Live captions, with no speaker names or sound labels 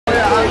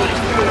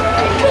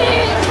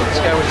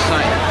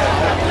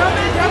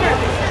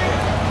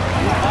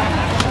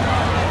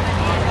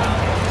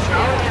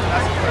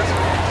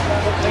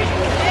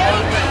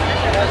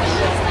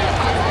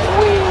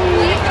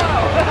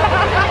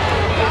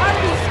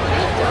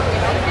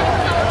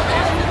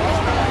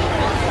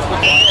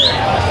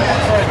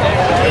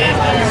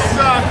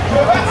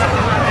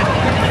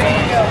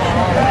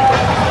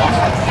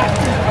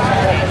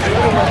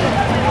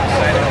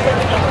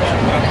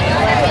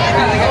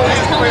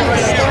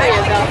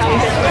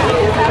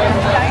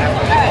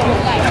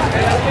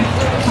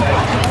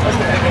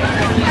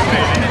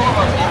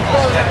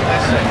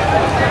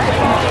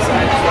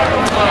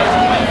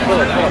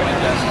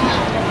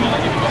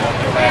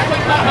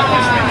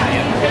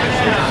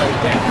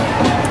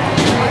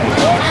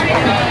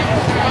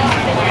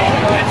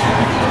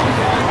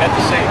At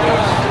the St.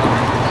 Louis.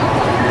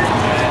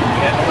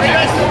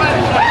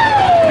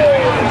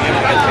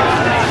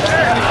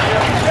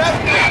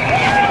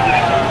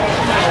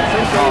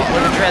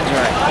 Where the treads are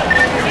at.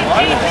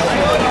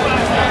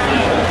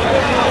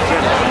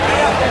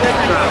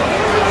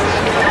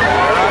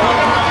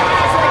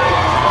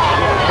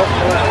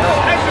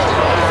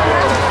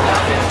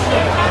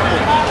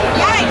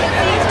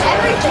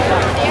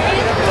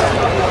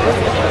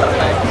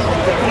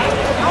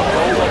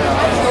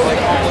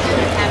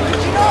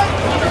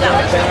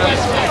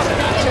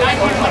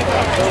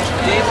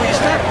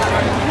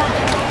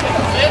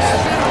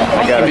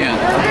 Funky man.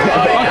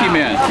 Funky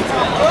man. He's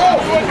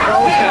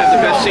gonna have the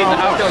best seat in the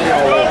house.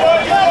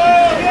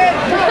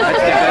 That's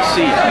the best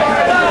seat.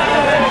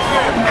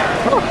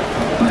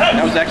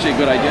 That was actually a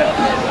good idea.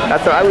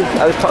 That's what I was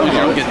talking about.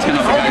 You don't get 10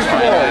 other guys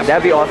trying to laugh.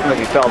 That'd be awesome if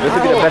he fell. This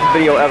would be the best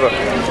video ever.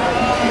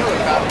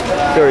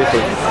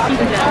 Seriously.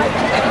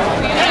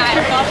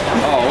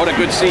 Oh, what a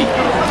good seat.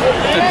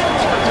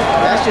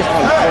 That's just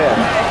unfair.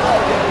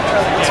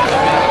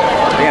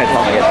 They're gonna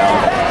tell me to get down.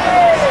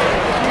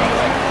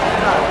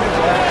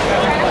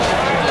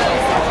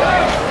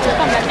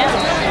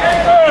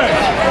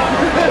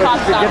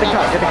 Get the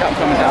cup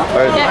coming down.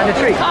 Behind the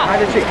tree.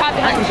 Behind the tree.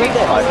 Behind the tree.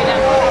 Climb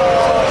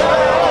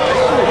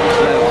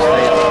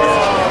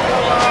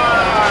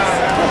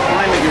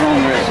at your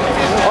own risk.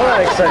 All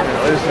that excitement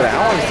is for that. I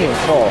want to see him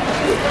fall.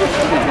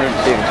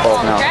 See him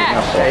fall now.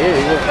 Yeah, he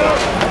will fall.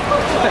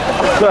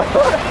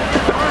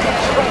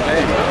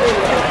 Hey,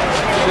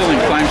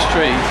 Shilling climbs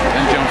tree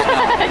and jumps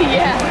down.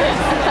 Yeah.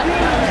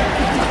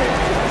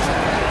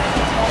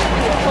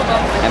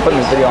 And put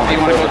this video on. Do you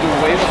want to go do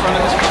a wave in front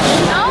of this car?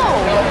 No.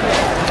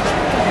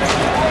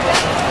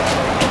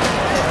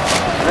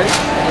 Ready?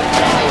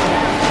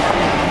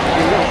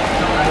 Here we go.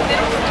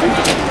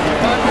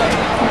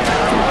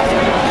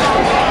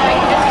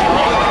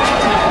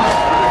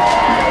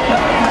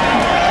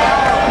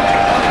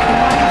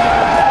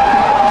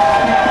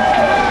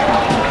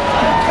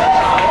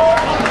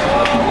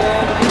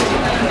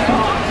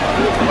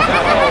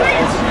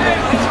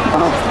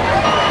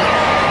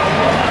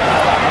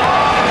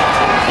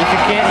 If you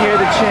can't hear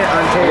the chant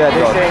on tape,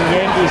 they're saying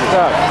Yankees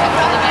suck.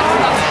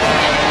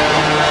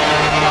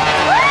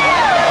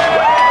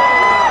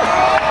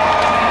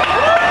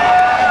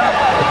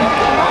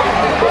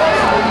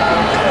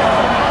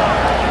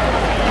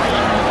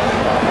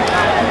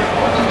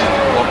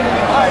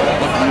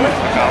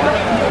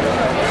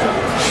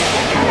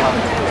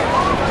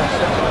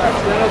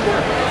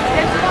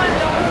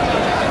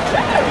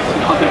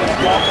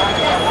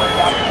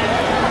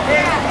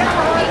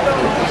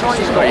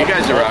 Oh, you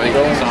guys are out. You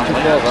can sound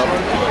like that.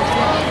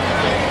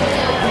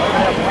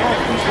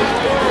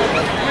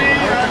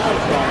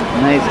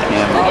 Nice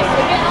camera.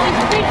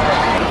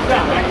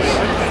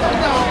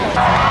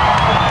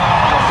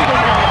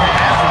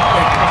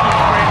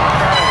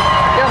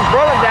 Get him,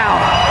 throw him down.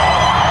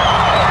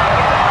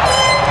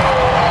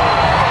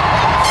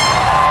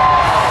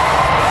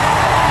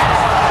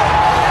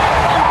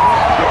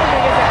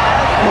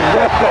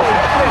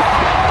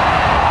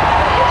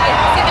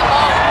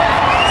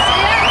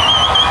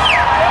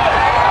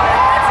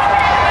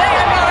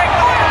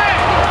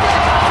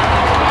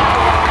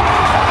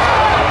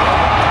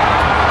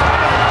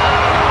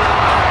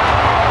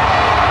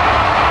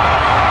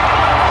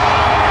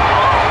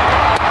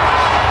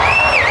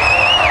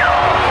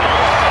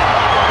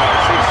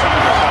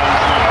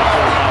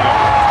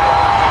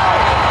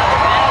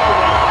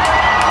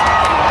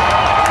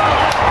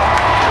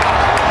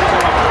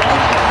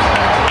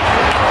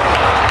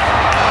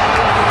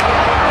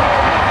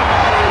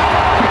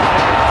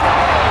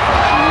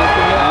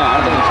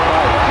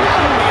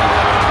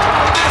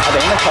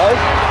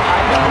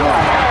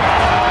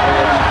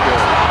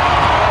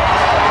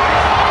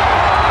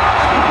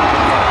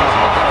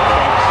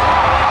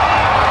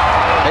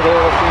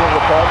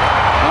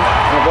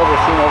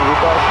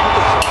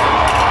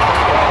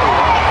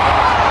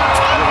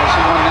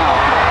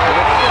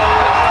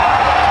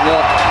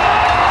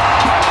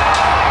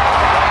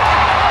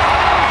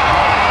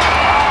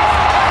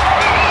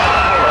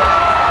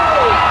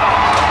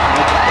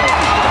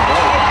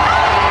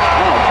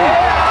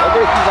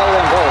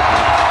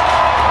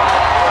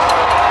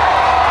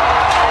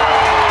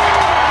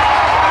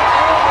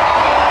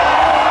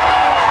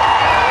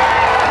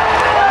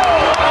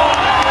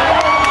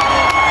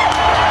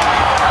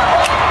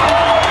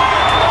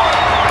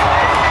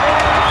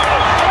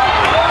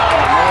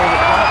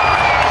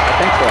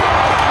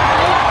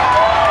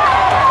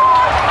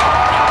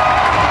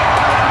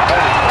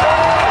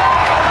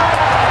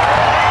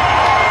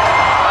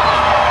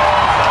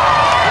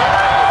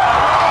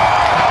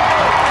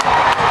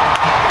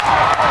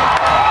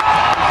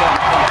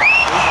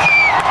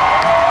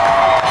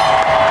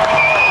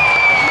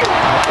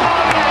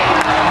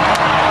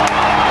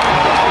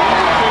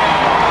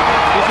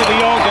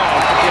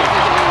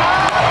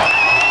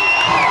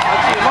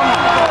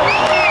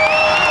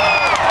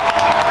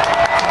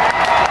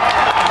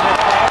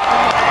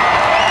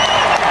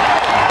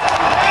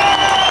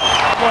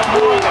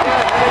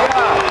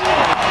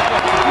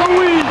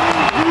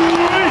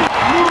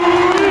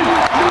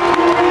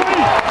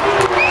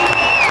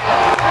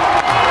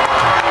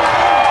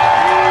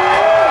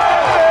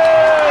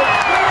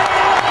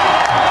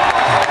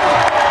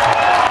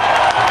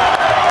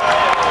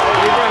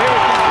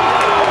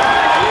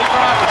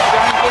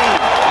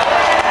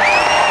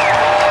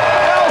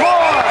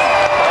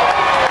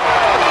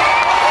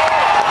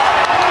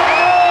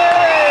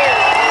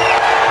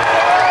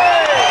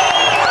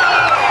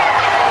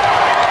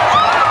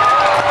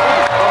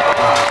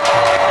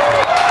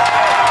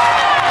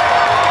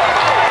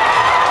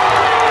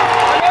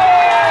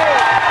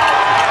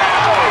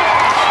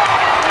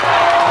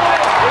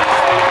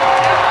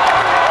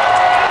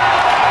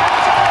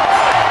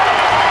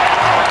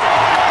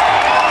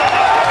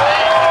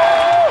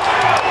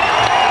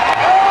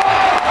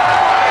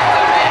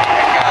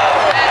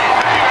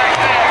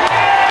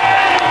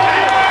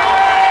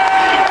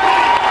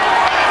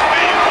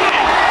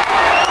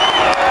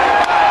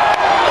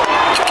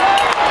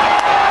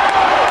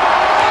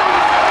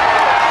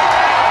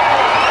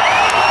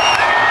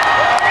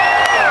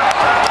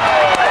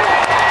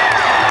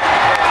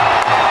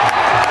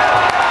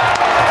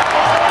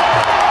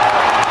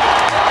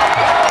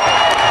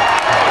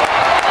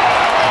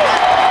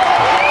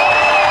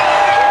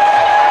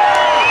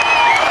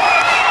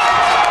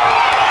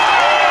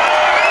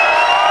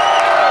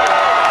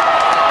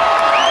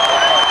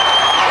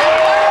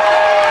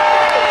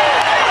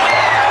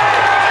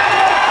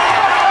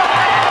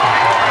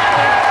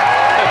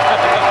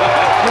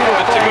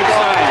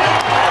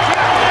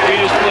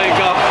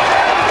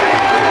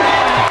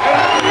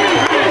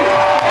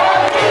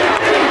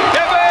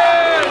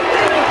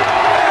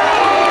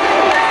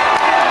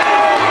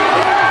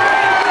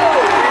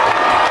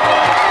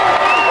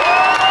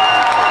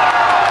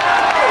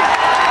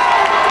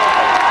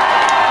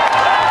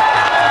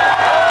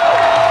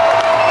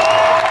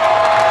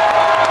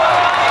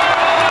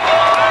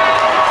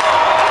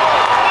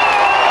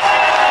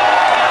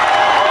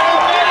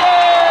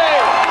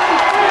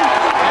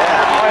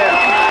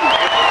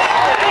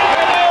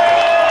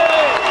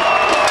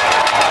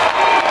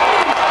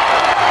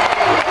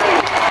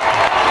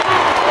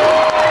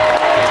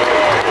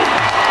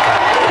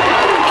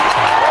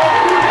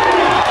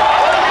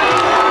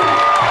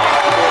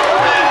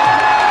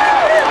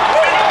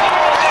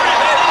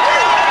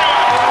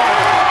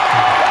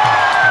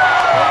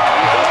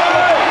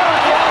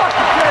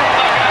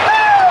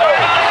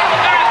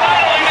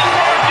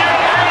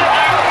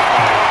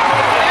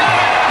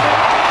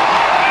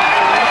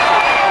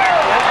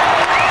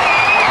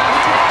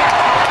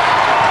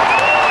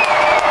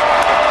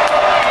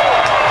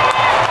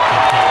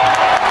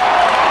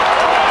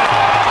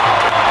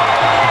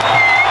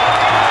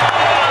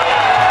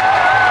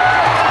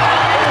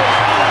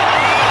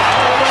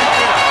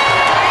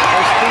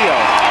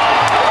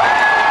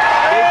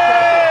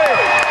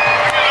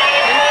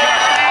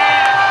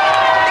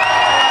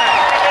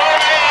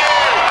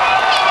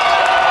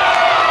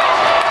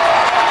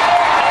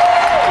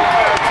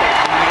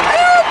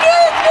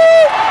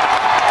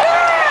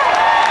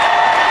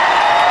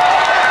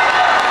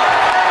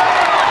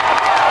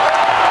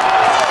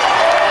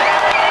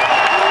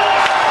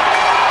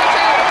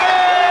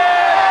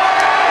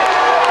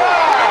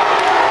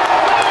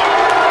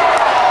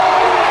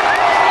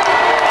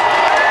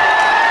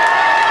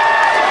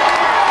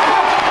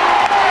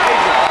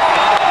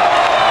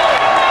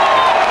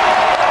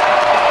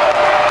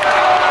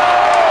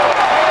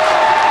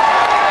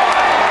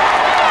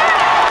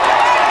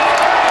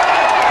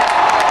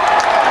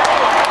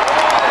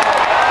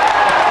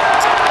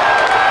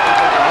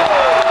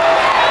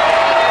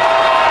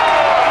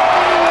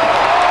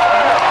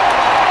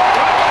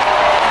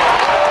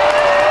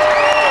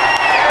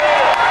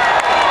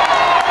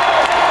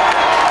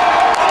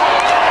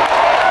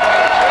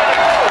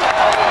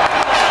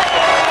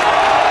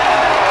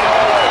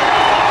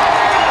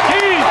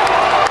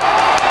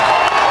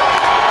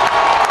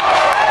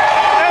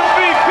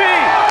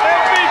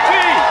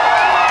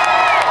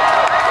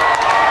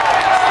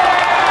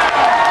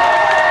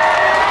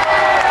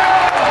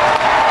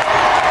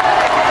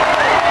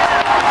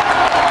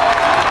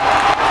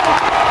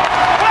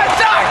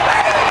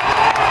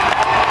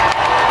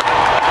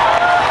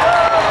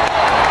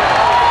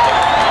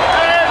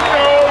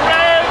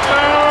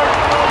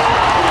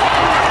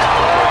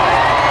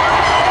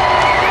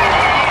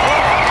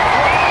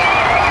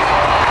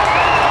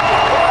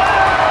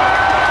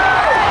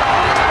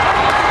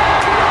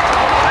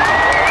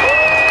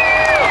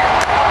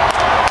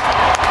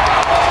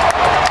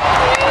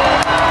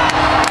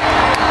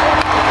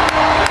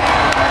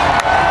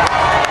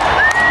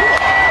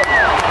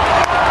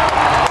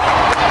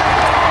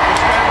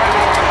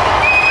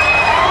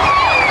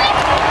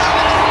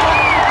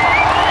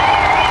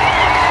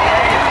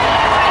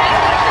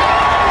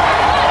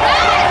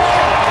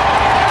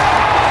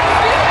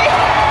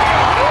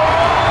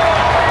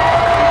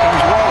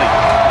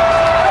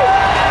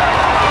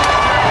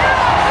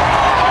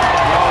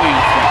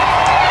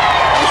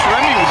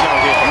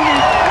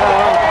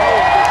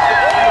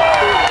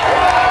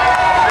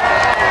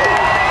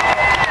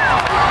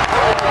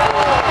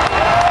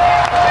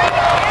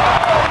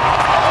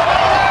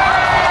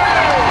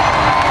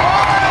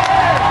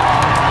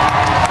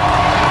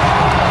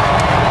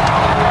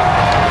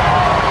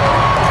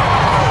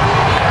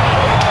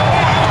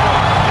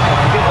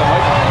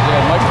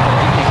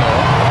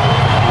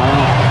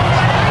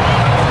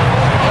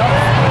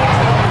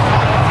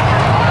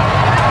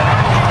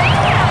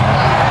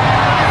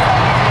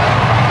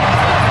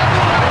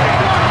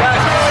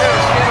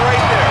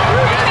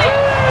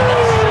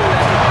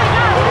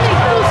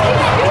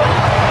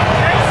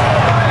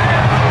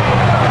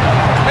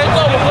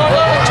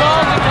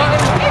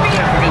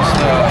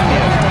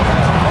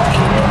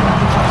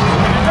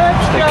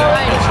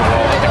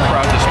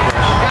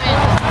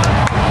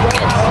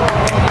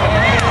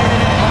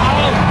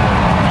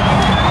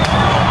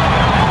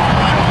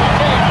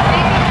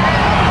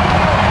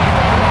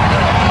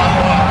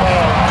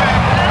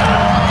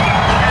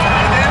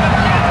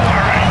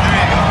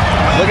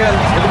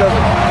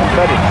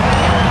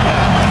 confetti.